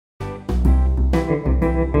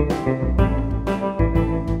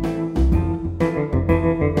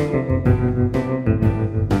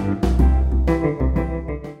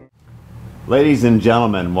Ladies and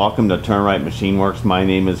gentlemen, welcome to Turn Right Machine Works. My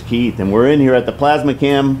name is Keith, and we're in here at the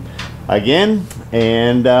PlasmaCam again,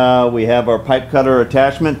 and we have our pipe cutter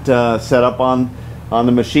attachment set up on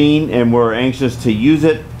the machine, and we're anxious to use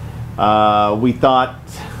it. We thought,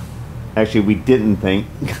 actually we didn't think,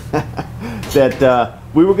 that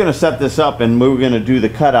we were going to set this up and we were going to do the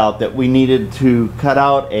cutout, that we needed to cut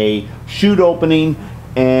out a chute opening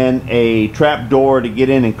and a trap door to get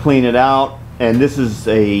in and clean it out. And this is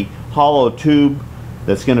a hollow tube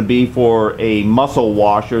that's going to be for a mussel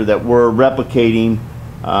washer that we're replicating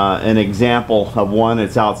an example of one.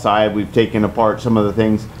 It's outside. We've taken apart some of the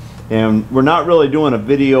things, and we're not really doing a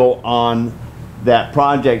video on that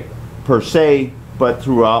project per se, but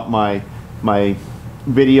throughout my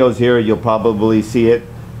videos here you'll probably see it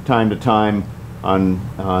time to time on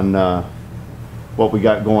what we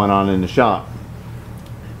got going on in the shop.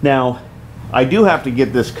 Now I do have to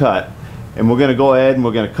get this cut, and we're going to go ahead and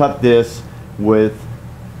we're going to cut this with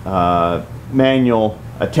manual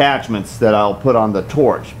attachments that I'll put on the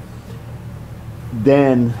torch.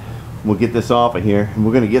 Then we'll get this off of here, and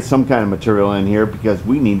we're going to get some kind of material in here because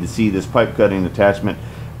we need to see this pipe cutting attachment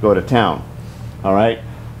go to town. All right.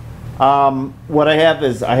 What I have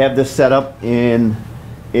is I have this set up on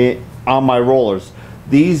my rollers.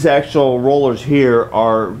 These actual rollers here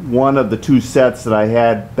are one of the two sets that I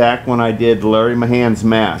had back when I did Larry Mahan's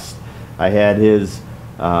mast. I had his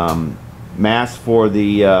mast for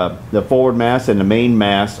the forward mast and the main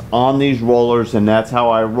mast on these rollers, and that's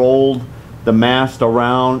how I rolled the mast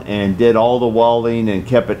around and did all the welding and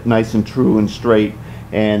kept it nice and true and straight.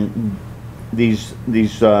 And these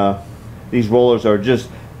rollers are just,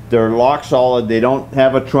 they're lock solid. They don't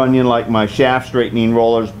have a trunnion like my shaft straightening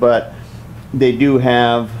rollers, but they do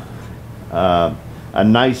have a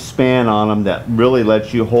nice span on them that really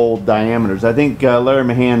lets you hold diameters. I think Larry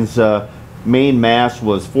Mahan's main mast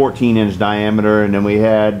was 14-inch diameter, and then we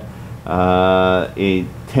had a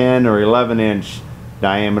 10 or 11-inch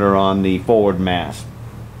diameter on the forward mast.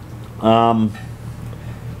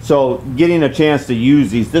 So getting a chance to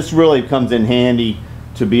use these, this really comes in handy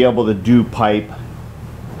to be able to do pipe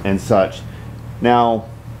and such. Now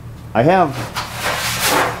I have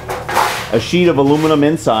a sheet of aluminum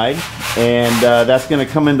inside, and that's going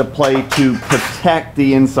to come into play to protect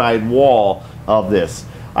the inside wall of this.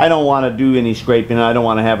 I don't want to do any scraping. I don't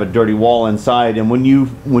want to have a dirty wall inside. And when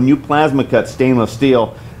you plasma cut stainless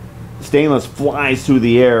steel, stainless flies through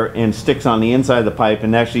the air and sticks on the inside of the pipe.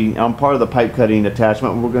 And actually, I'm part of the pipe cutting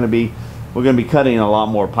attachment. We're going to be cutting a lot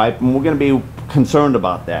more pipe, and we're going to be concerned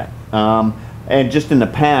about that. And just in the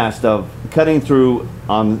past of cutting through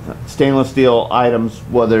on stainless steel items,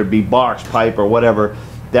 whether it be box pipe or whatever,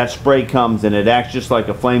 that spray comes and it acts just like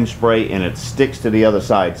a flame spray, and it sticks to the other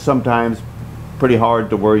side. Sometimes pretty hard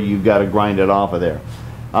to where you've got to grind it off of there.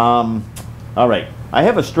 All right, I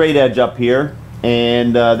have a straight edge up here,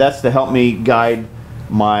 and that's to help me guide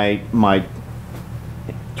my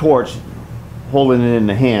torch, holding it in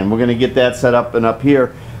the hand. We're going to get that set up and up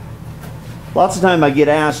here. Lots of time I get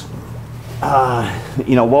asked,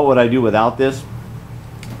 you know, what would I do without this?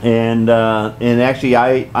 And actually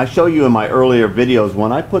I show you in my earlier videos,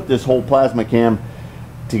 when I put this whole PlasmaCam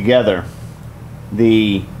together,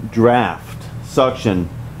 the draft, suction,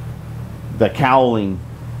 the cowling,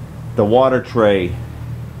 the water tray,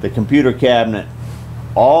 the computer cabinet,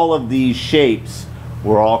 all of these shapes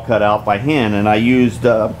were all cut out by hand. And I used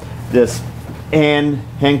this hand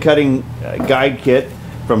cutting guide kit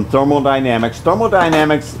from Thermodynamics.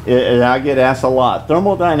 Thermodynamics, and I get asked a lot,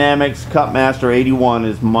 Thermodynamics Cutmaster 81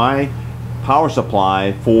 is my power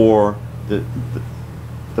supply for the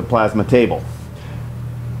plasma table.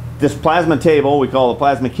 This plasma table, we call it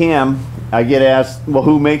PlasmaCam. I get asked, well,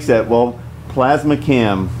 who makes that? Well,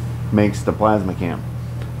 PlasmaCam makes the PlasmaCam.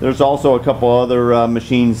 There's also a couple other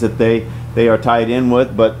machines that they are tied in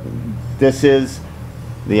with, but this is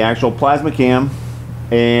the actual PlasmaCam.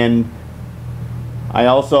 And I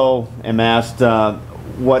also am asked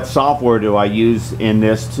what software do I use in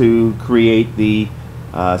this to create the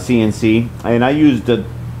CNC, and I used the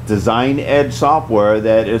Design Edge software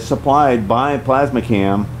that is supplied by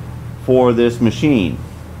PlasmaCam for this machine,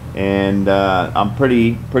 and I'm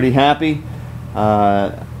pretty happy.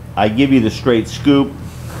 I give you the straight scoop.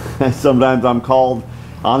 Sometimes I'm called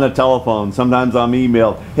on the telephone, sometimes I'm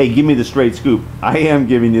emailed, hey, give me the straight scoop. I am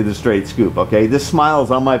giving you the straight scoop, okay? This smile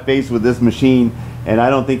is on my face with this machine, and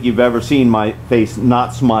I don't think you've ever seen my face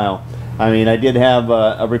not smile. I mean, I did have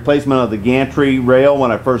a replacement of the gantry rail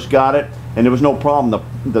when I first got it, and there was no problem.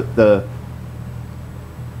 The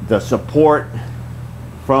support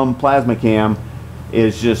from PlasmaCam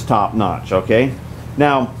is just top notch, okay?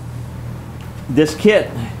 Now, this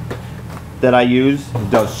kit that I use. It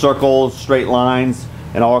does circles, straight lines,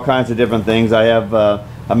 and all kinds of different things. I have a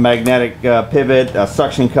magnetic pivot, a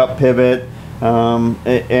suction cup pivot,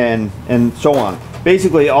 and so on.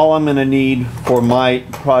 Basically, all I'm going to need for my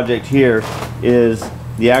project here is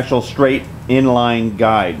the actual straight inline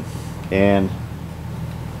guide, and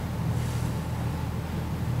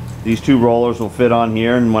these two rollers will fit on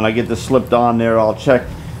here, and when I get this slipped on there, I'll check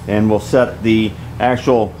and we'll set the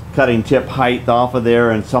actual cutting tip height off of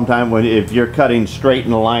there. And sometimes if you're cutting straight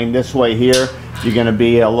in the line this way here, you're going to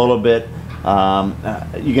be a little bit you're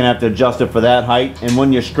going to have to adjust it for that height. And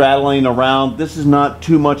when you're straddling around, this is not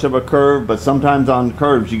too much of a curve, but sometimes on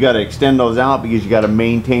curves you got to extend those out because you got to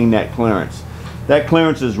maintain that clearance. That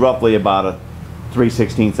clearance is roughly about a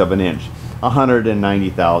 3/16 of an inch. 190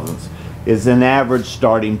 thousandths is an average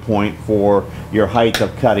starting point for your height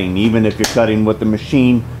of cutting, even if you're cutting with the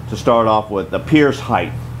machine to start off with. The pierce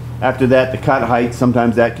height. After that, the cut height,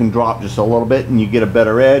 sometimes that can drop just a little bit and you get a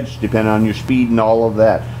better edge depending on your speed and all of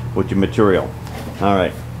that with your material.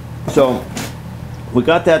 Alright, so we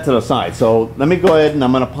got that to the side. So let me go ahead and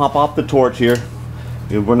I'm going to pop off the torch here.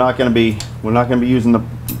 We're not going to be using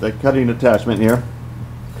the cutting attachment here.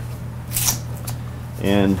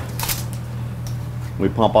 And we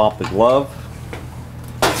pop off the glove.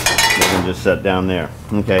 We can just set down there.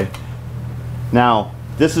 Okay. Now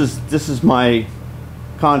this is my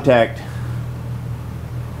contact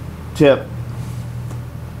tip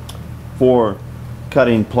for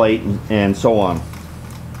cutting plate and so on.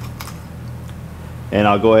 And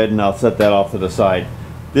I'll go ahead and I'll set that off to the side.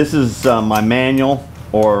 This is my manual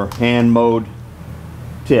or hand mode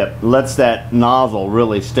tip. Lets that nozzle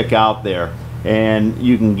really stick out there, and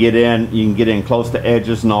you can get in close to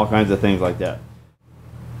edges and all kinds of things like that.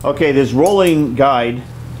 Okay, this rolling guide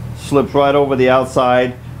slips right over the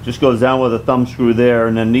outside, just goes down with a thumb screw there,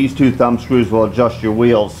 and then these two thumb screws will adjust your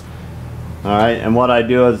wheels. Alright, and what I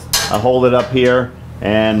do is I hold it up here,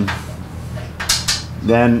 and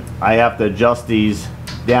then I have to adjust these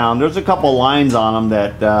down. There's a couple lines on them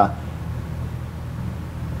that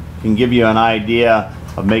can give you an idea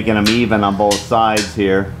of making them even on both sides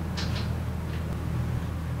here.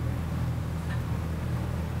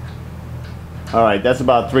 Alright, that's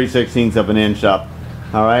about 3/16 of an inch up.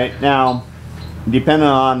 Alright, now depending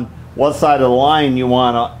on what side of the line you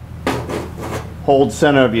want to hold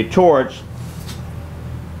center of your torch,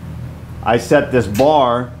 I set this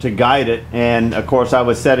bar to guide it, and of course I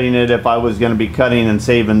was setting it if I was going to be cutting and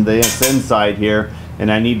saving this inside here,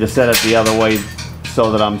 and I need to set it the other way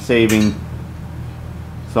so that I'm saving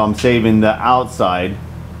the outside.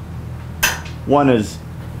 One is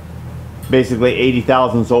basically 80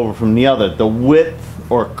 thousandths over from the other. The width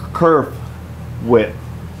or kerf width,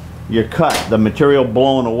 your cut, the material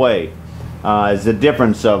blown away, is the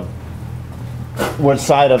difference of what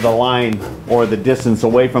side of the line or the distance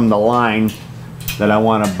away from the line that I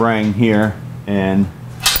want to bring here. And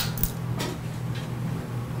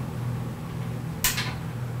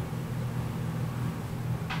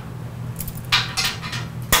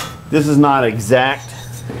this is not exact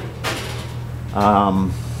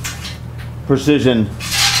precision.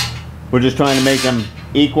 We're just trying to make them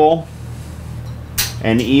equal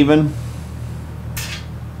and even.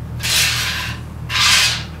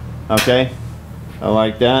 Okay, I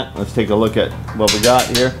like that. Let's take a look at what we got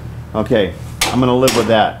here. Okay, I'm gonna live with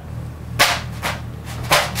that.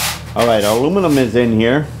 Alright, our aluminum is in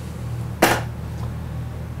here.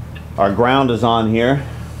 Our ground is on here.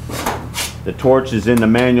 The torch is in the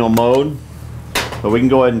manual mode, but we can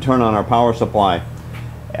go ahead and turn on our power supply.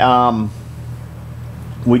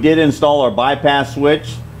 We did install our bypass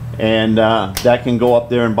switch, and that can go up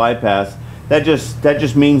there and bypass. That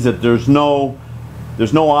just means that there's no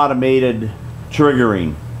automated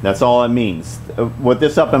triggering. That's all it means. With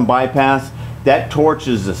this up and bypass, that torch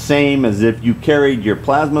is the same as if you carried your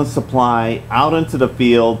plasma supply out into the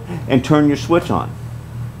field and turn your switch on.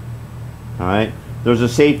 Alright, there's a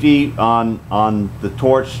safety on the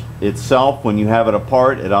torch itself. When you have it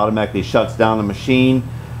apart, it automatically shuts down the machine.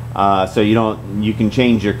 So you can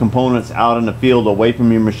change your components out in the field away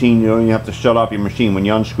from your machine. You don't even have to shut off your machine. When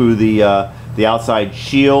you unscrew the outside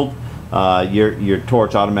shield, your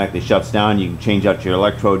torch automatically shuts down. You can change out your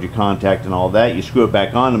electrode, your contact, and all that. You screw it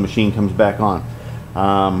back on, the machine comes back on.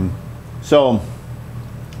 So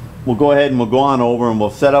we'll go ahead and we'll go on over and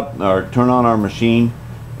we'll set up or turn on our machine,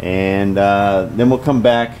 and then we'll come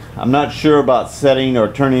back. I'm not sure about setting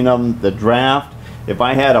or turning on the draft. If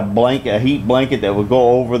I had a heat blanket that would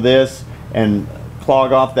go over this and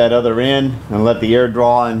clog off that other end and let the air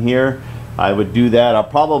draw in here, I would do that. I'll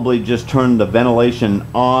probably just turn the ventilation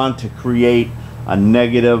on to create a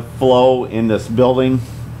negative flow in this building,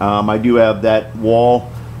 I do have that wall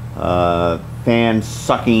fan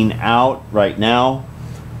sucking out right now.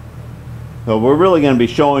 So we're really going to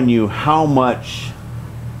be showing you how much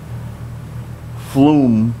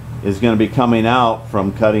flume is going to be coming out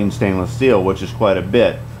from cutting stainless steel, which is quite a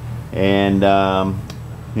bit. And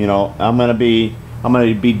you know, I'm going to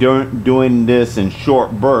be doing this in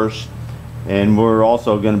short bursts, and we're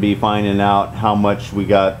also going to be finding out how much we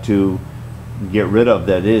got to get rid of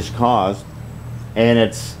that is caused. And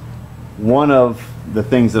it's one of the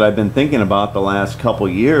things that I've been thinking about the last couple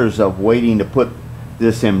years of waiting to put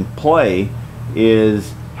this in play,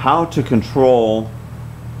 is how to control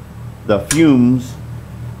the fumes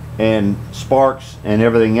and sparks and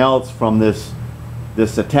everything else from this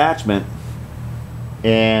attachment.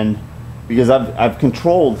 And because I've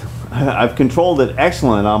controlled it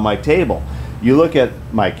excellent on my table. You look at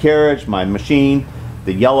my carriage, my machine,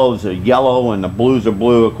 the yellows are yellow and the blues are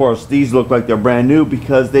blue. Of course, these look like they're brand new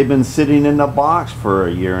because they've been sitting in the box for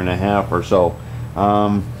a year and a half or so.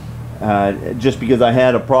 Just because I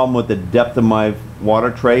had a problem with the depth of my water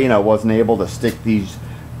tray and I wasn't able to stick these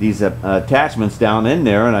attachments down in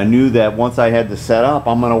there, and I knew that once I had this set up,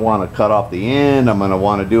 I'm going to want to cut off the end, I'm going to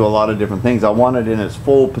want to do a lot of different things. I want it in its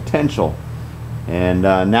full potential, and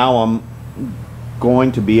now I'm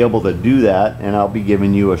going to be able to do that, and I'll be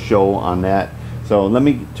giving you a show on that. So let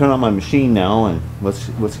me turn on my machine now and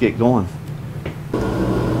let's get going.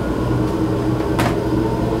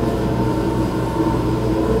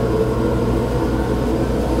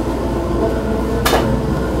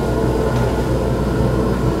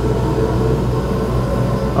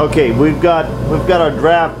 Okay, we've got our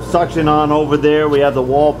draft suction on over there. We have the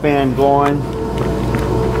wall fan going.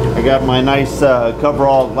 I got my nice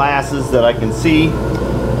coverall glasses that I can see.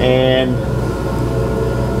 And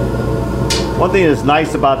one thing that's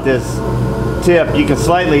nice about this tip, you can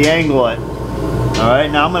slightly angle it.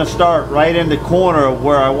 Alright, now I'm going to start right in the corner of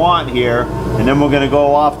where I want here, and then we're going to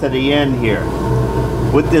go off to the end here.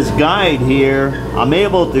 With this guide here, I'm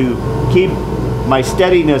able to keep my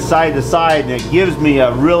steadiness side to side, and it gives me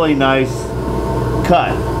a really nice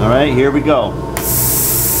cut. All right, here we go.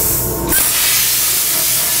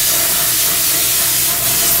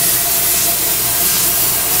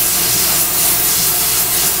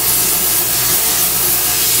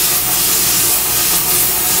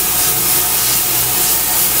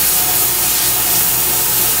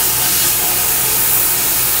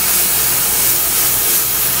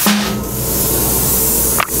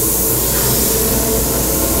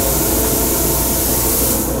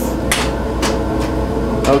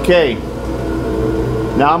 Okay,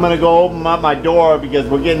 now I'm going to go open up my door because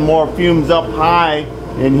we're getting more fumes up high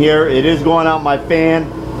in here. It is going out my fan.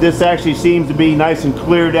 This actually seems to be nice and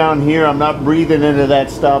clear down here. I'm not breathing into that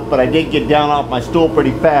stuff, but I did get down off my stool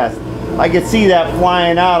pretty fast. I could see that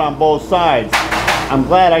flying out on both sides. I'm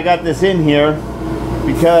glad I got this in here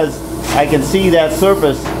because I can see that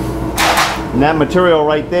surface and that material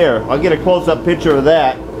right there. I'll get a close-up picture of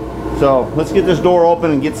that. So let's get this door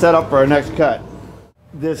open and get set up for our next cut.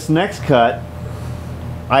 This next cut,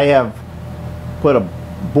 I have put a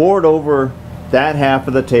board over that half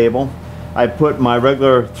of the table. I put my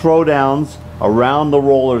regular throwdowns around the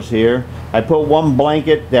rollers here. I put one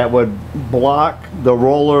blanket that would block the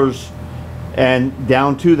rollers and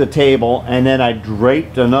down to the table, and then I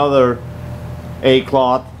draped another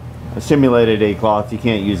A-cloth, a simulated A-cloth, you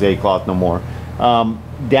can't use A-cloth no more,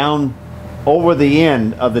 down over the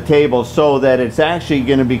end of the table so that it's actually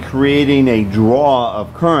going to be creating a draw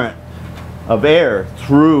of current of air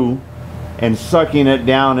through and sucking it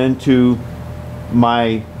down into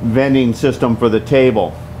my venting system for the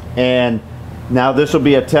table. And now this will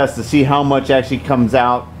be a test to see how much actually comes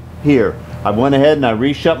out here. I went ahead and I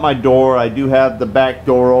reshut my door. I do have the back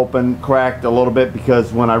door open, cracked a little bit,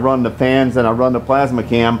 because when I run the fans and I run the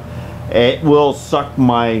PlasmaCam, it will suck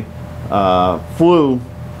my flue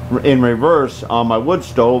in reverse on my wood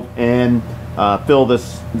stove and fill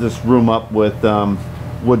this room up with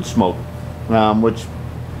wood smoke, which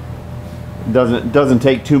doesn't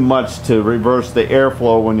take too much to reverse the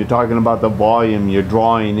airflow when you're talking about the volume you're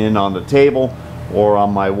drawing in on the table or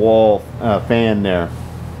on my wall fan there.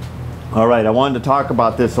 Alright, I wanted to talk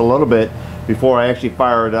about this a little bit before I actually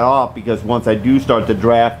fire it off, because once I do start to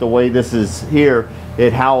draft, the way this is here,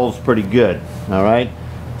 it howls pretty good. Alright,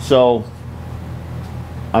 so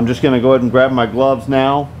I'm just going to go ahead and grab my gloves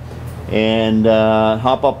now and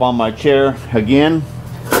hop up on my chair again.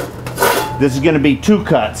 This is going to be two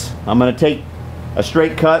cuts. I'm going to take a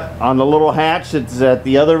straight cut on the little hatch that's at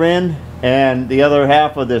the other end and the other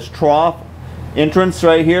half of this trough entrance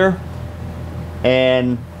right here,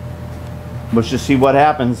 and let's just see what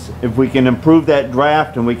happens if we can improve that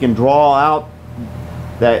draft and we can draw out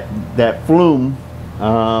that flume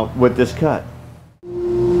with this cut.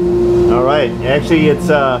 All right, actually it's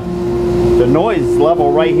the noise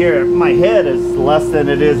level right here. My head is less than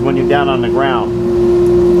it is when you're down on the ground.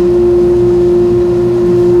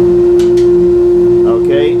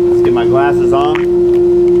 Okay, let's get my glasses on.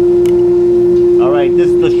 All right, this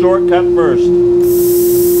is the shortcut first.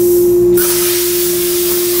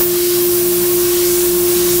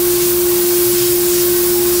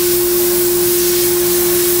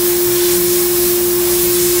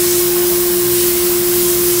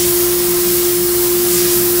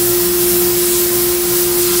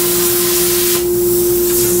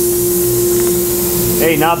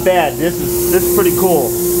 Hey, not bad. This is pretty cool.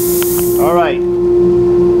 All right.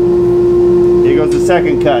 Here goes the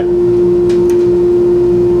second cut.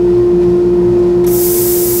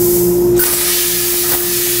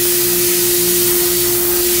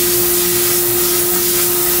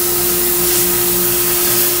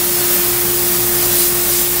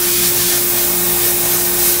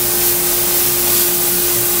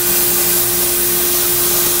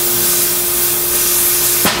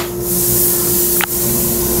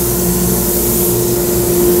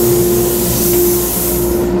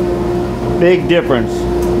 Big difference,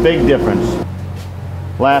 big difference.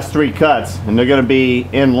 Last three cuts, and they're gonna be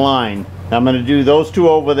in line. I'm gonna do those two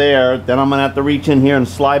over there, then I'm gonna have to reach in here and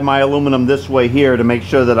slide my aluminum this way here to make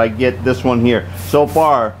sure that I get this one here. So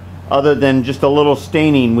far, other than just a little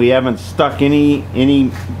staining, we haven't stuck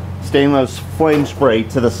any stainless flame spray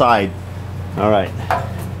to the side. All right.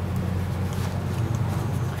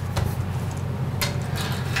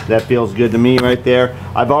 That feels good to me right there.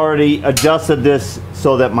 I've already adjusted this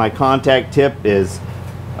so that my contact tip is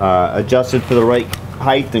adjusted for the right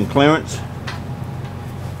height and clearance.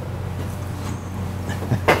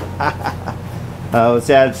 Let's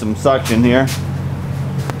add some suction here.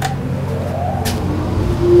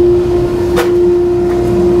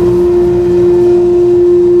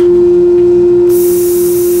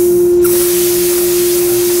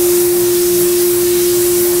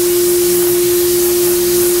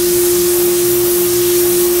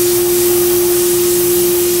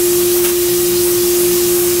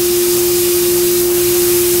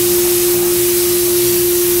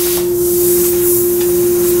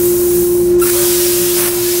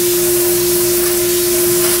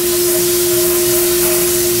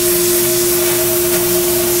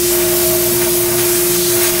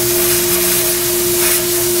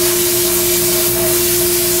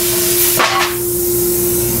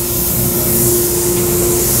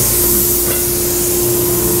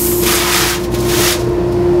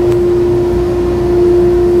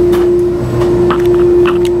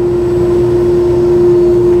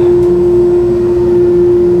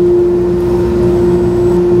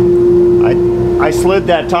 Slid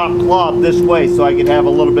that top cloth this way so I could have a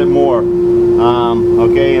little bit more.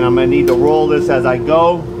 Okay, and I'm gonna need to roll this as I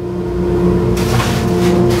go.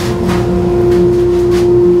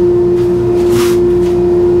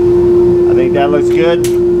 I think that looks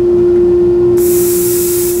good.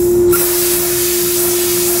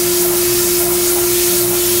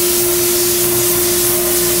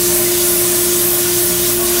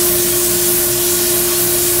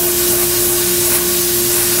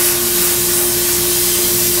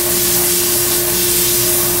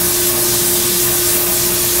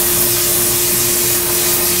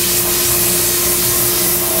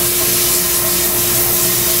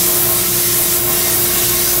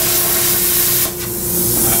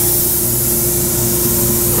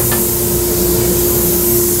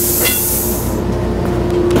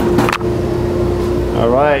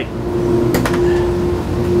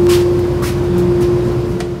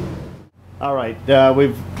 Alright,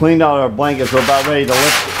 we've cleaned out our blankets. We're about ready to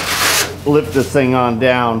lift this thing on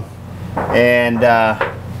down. And,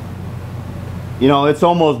 you know, it's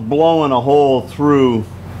almost blowing a hole through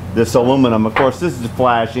this aluminum. Of course, this is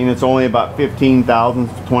flashing. It's only about 15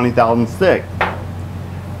 thousandths to 20 thousandths thick.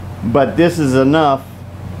 But this is enough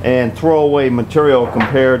and throwaway material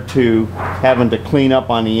compared to having to clean up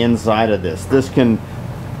on the inside of this. This can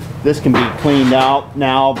be cleaned out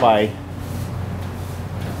now by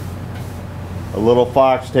a little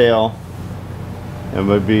foxtail, and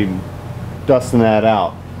we'll be dusting that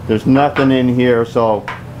out. There's nothing in here, so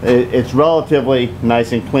it's relatively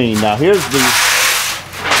nice and clean. Now here's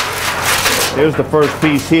the first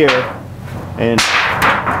piece here, and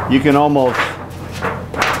you can almost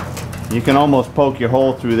poke your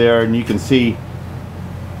hole through there, and you can see,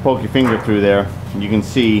 poke your finger through there, and you can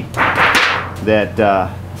see that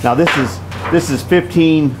now this is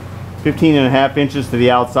 15 15.5 inches to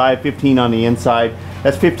the outside, 15 on the inside.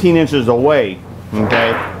 That's 15 inches away,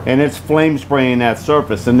 okay? And it's flame spraying that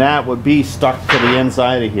surface, and that would be stuck to the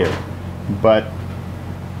inside of here. But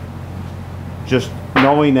just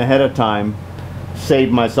knowing ahead of time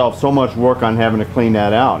saved myself so much work on having to clean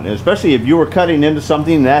that out. And especially if you were cutting into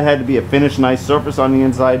something that had to be a finished nice surface on the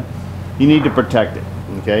inside, you need to protect it,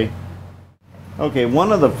 okay? Okay,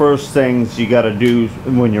 one of the first things you got to do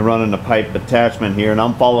when you're running the pipe attachment here, and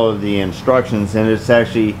I'm following the instructions, and it's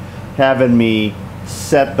actually having me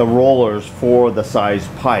set the rollers for the size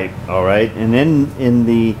pipe, all right? And in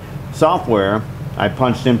the software, I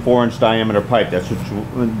punched in 4-inch diameter pipe.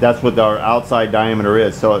 That's what our outside diameter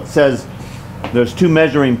is. So it says there's 2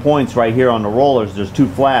 measuring points right here on the rollers. There's 2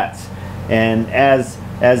 flats, and as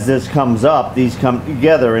this comes up, these come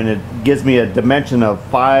together, and it gives me a dimension of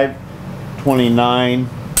 529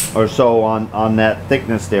 or so on that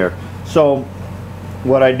thickness there. So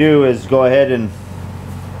what I do is go ahead and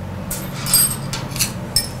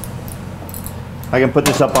I can put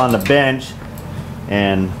this up on the bench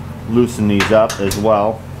and loosen these up as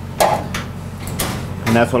well,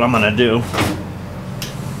 and that's what I'm gonna do.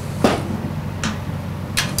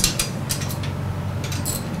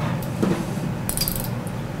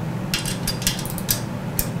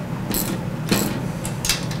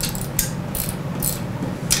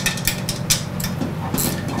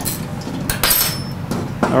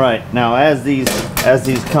 All right, now as these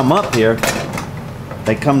come up here,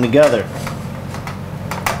 they come together.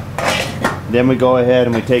 Then we go ahead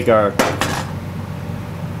and we take our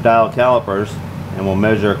dial calipers and we'll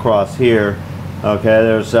measure across here. Okay,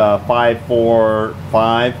 there's 5, 4,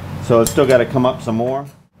 5, so it's still got to come up some more.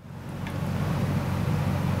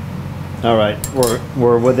 All right,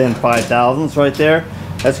 we're within 5 thousandths right there.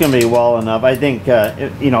 That's going to be well enough. I think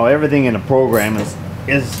you know, everything in the program is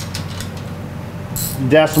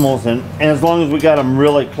decimals, and as long as we got them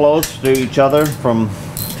really close to each other from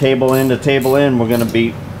table end to table end, we're going to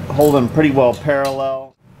be holding pretty well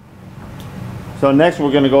parallel. So next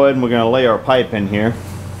we're going to go ahead and we're going to lay our pipe in here.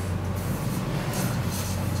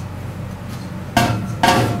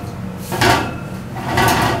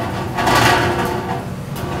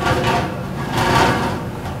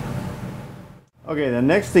 Okay, the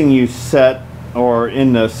next thing you set, or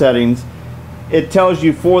in the settings, it tells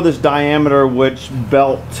you for this diameter which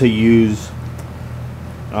belt to use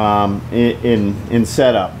in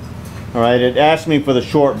setup. All right, it asked me for the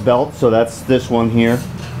short belt, so that's this one here.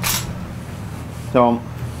 So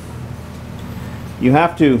you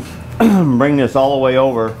have to bring this all the way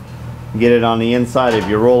over, get it on the inside of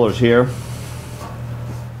your rollers here.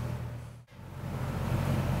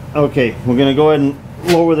 Okay, we're gonna go ahead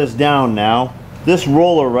and lower this down now. This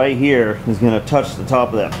roller right here is gonna touch the top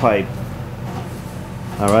of that pipe.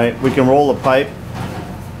 All right, we can roll the pipe.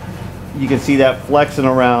 You can see that flexing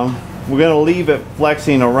around. We're going to leave it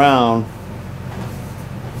flexing around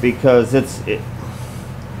because this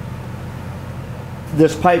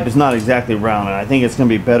pipe is not exactly round, and I think it's going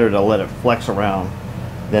to be better to let it flex around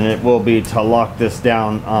than it will be to lock this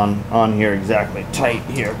down on here exactly tight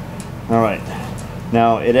here. All right,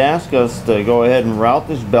 now it asks us to go ahead and route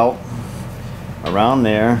this belt around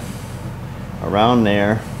there,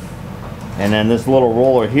 and then this little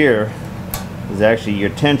roller here is actually your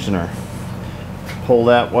tensioner. Pull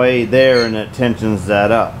that way there and it tensions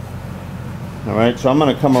that up. All right, so I'm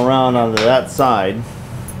going to come around onto that side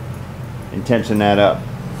and tension that up.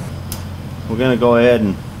 We're going to go ahead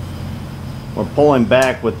and we're pulling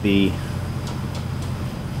back with the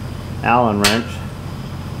Allen wrench.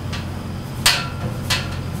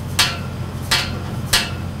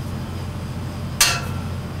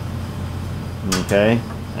 Okay,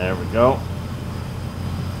 there we go.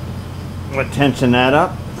 We'll tension that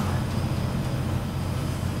up.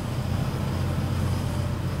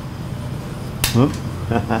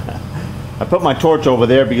 I put my torch over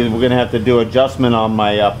there because we're going to have to do adjustment on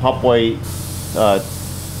my pump weight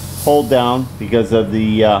hold down because of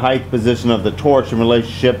the height position of the torch in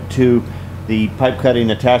relationship to the pipe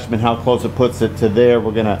cutting attachment, how close it puts it to there.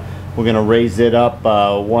 We're gonna raise it up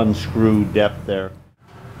 1 screw depth there.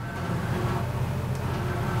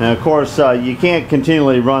 And of course, you can't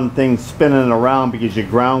continually run things spinning around because your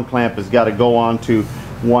ground clamp has got to go onto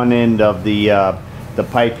one end of the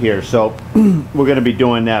pipe here. So we're going to be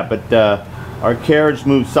doing that. But our carriage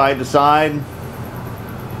moves side to side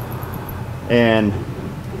and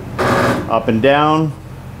up and down,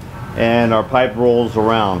 and our pipe rolls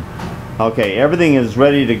around. Okay, everything is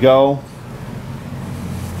ready to go.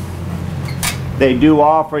 They do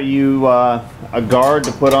offer you a guard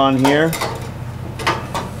to put on here.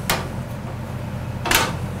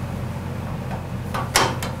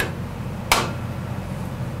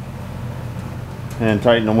 and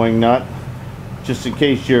tighten the wing nut, just in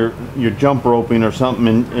case you're jump roping or something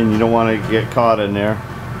and you don't want to get caught in there.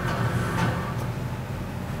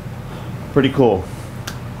 Pretty cool.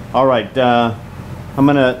 All right, I'm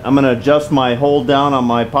gonna adjust my hold down on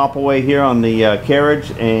my pop away here on the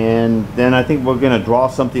carriage, and then I think we're gonna draw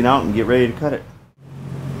something out and get ready to cut it.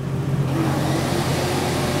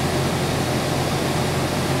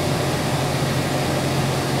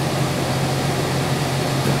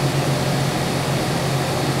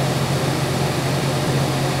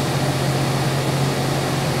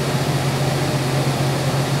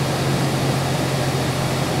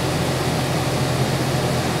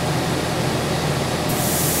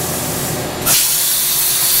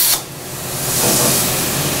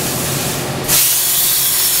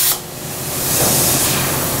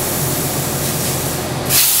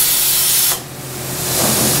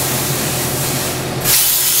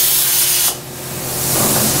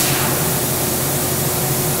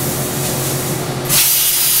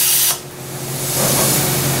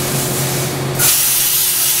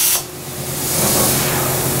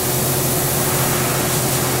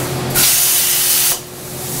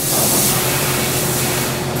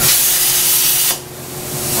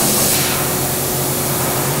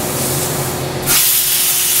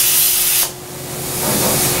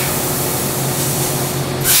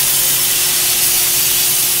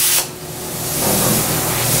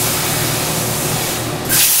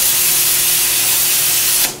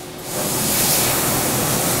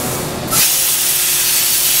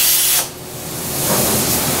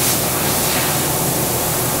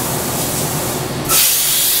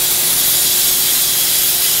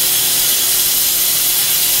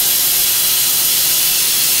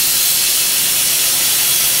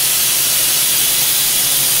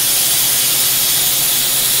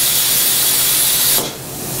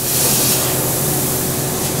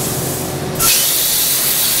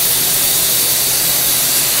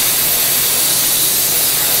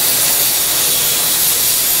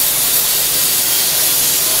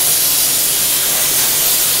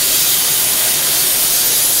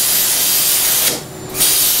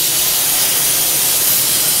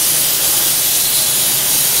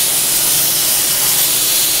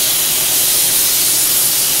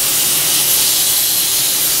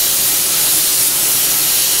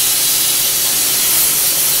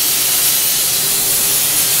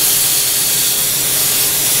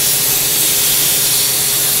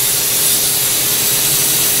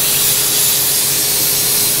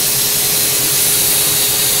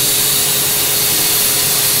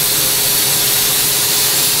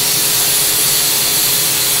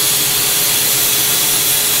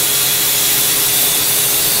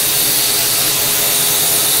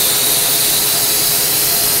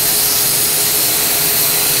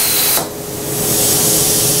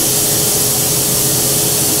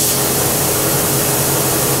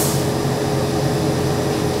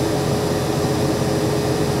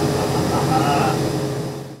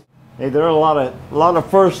 Hey, there are a lot of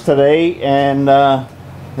firsts today, and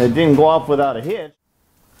it didn't go off without a hitch.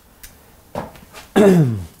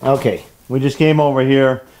 Okay, we just came over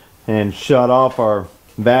here and shut off our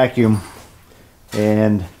vacuum,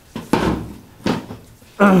 and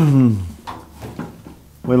we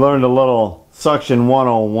learned a little suction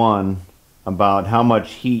 101 about how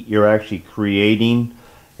much heat you're actually creating.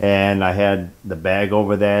 And I had the bag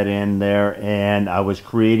over that in there, and I was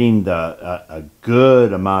creating a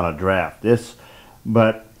good amount of draft.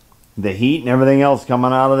 But the heat and everything else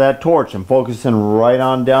coming out of that torch and focusing right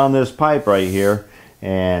on down this pipe right here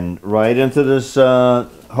and right into this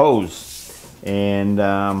hose. And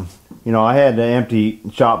you know, I had an empty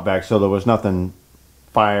shop vac, so there was nothing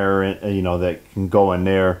fire, you know, that can go in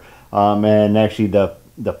there. And actually the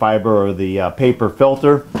fiber or the paper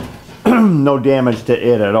filter, no damage to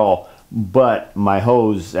it at all, but my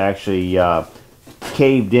hose actually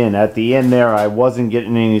caved in at the end there. I wasn't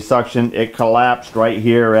getting any suction. It collapsed right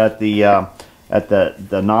here at the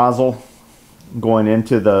nozzle going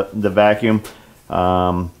into the vacuum.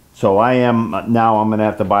 So I'm gonna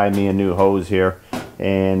have to buy me a new hose here,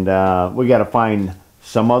 and we got to find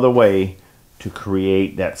some other way to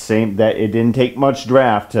create that it didn't take much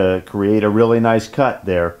draft to create a really nice cut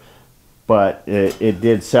there. But it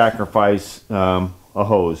did sacrifice a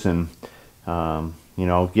hose, and you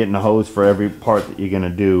know, getting a hose for every part that you're going to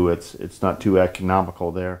do, it's not too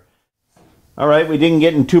economical there. All right, we didn't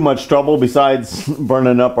get in too much trouble besides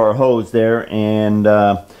burning up our hose there, and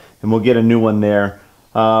we'll get a new one there.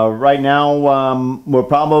 Right now, we're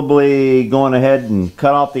probably going ahead and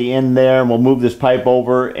cut off the end there, and we'll move this pipe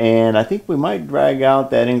over, and I think we might drag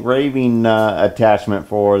out that engraving attachment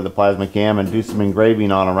for the PlasmaCam and do some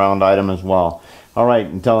engraving on a round item as well. All right,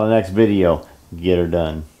 until the next video, get her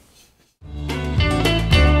done.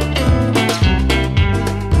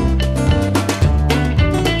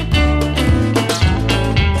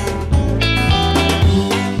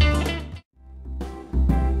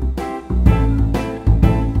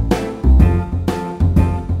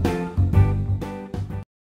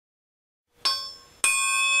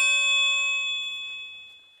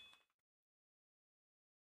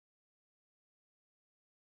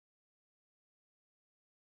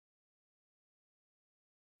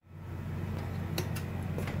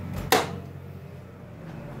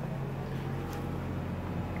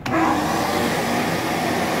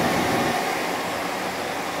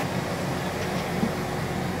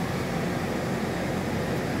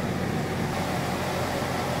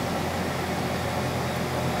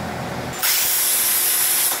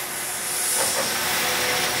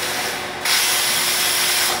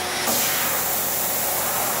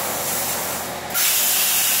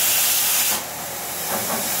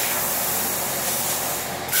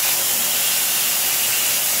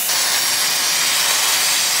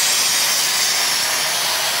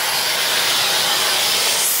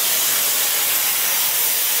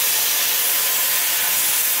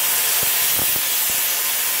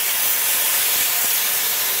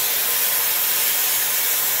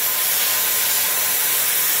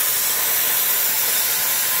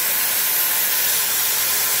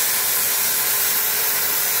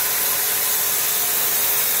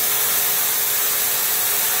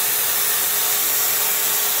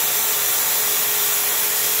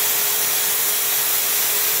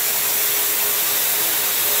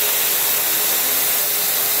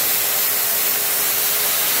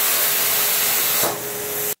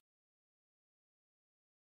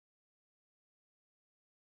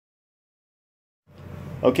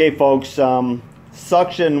 Okay, folks,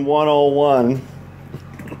 suction 101.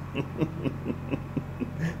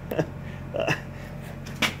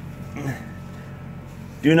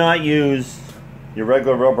 Do not use your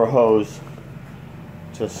regular rubber hose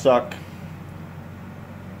to suck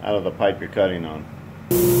out of the pipe you're cutting on.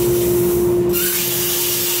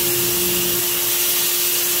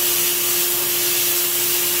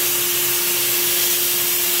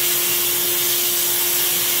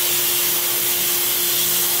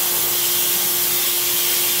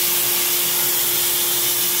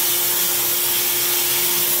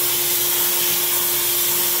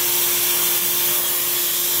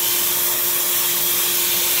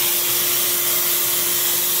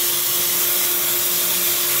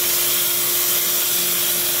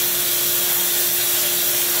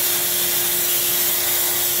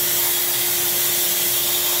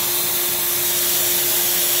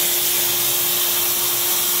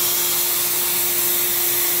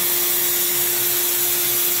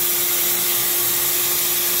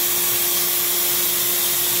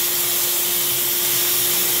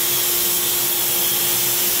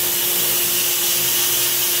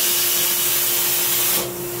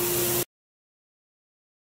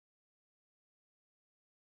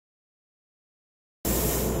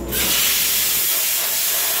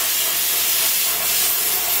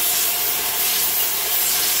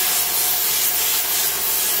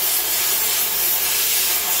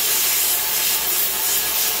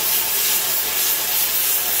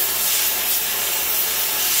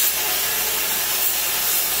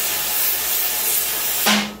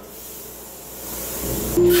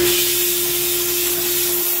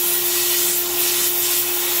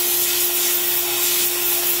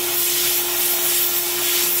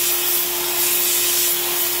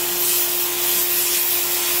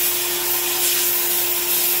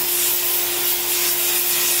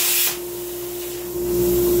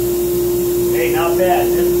 Hey, not bad.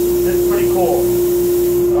 This is pretty cool.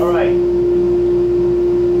 All right.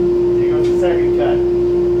 Here goes the second cut.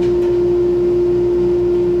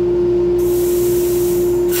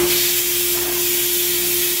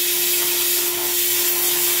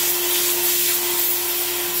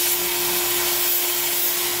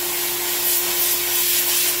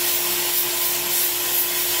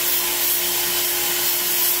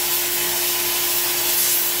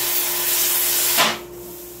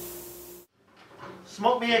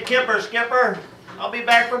 Smoke me a kipper, Skipper. I'll be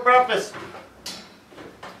back for breakfast.